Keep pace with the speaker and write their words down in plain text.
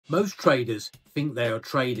Most traders think they are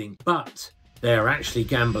trading, but they are actually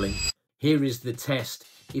gambling. Here is the test.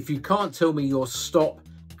 If you can't tell me your stop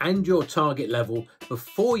and your target level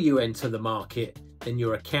before you enter the market, then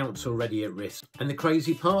your account's already at risk. And the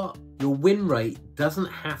crazy part, your win rate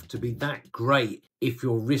doesn't have to be that great if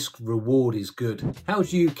your risk reward is good. How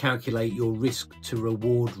do you calculate your risk to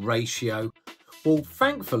reward ratio? Well,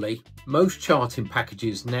 thankfully, most charting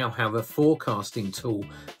packages now have a forecasting tool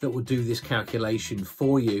that will do this calculation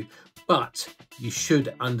for you, but you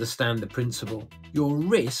should understand the principle. Your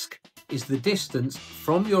risk is the distance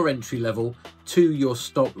from your entry level to your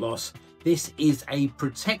stop loss. This is a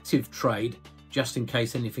protective trade just in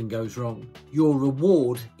case anything goes wrong. Your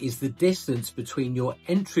reward is the distance between your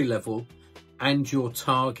entry level and your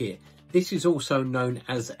target. This is also known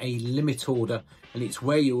as a limit order, and it's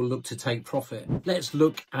where you will look to take profit. Let's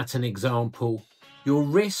look at an example. Your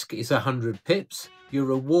risk is 100 pips. Your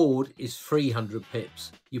reward is 300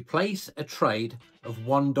 pips. You place a trade of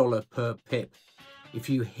 $1 per pip. If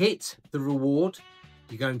you hit the reward,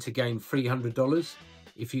 you're going to gain $300.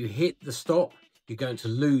 If you hit the stop, you're going to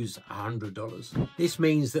lose $100. This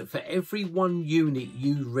means that for every 1 unit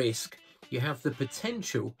you risk, you have the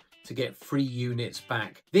potential to get 3 units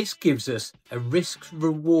back. This gives us a risk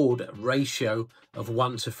reward ratio of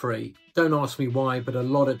 1 to 3. Don't ask me why, but a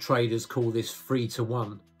lot of traders call this 3 to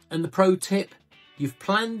 1. And the pro tip, you've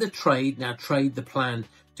planned the trade, now trade the plan.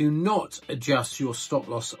 Do not adjust your stop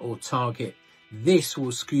loss or target. This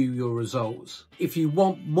will skew your results. If you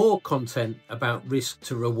want more content about risk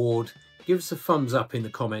to reward, give us a thumbs up in the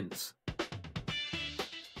comments.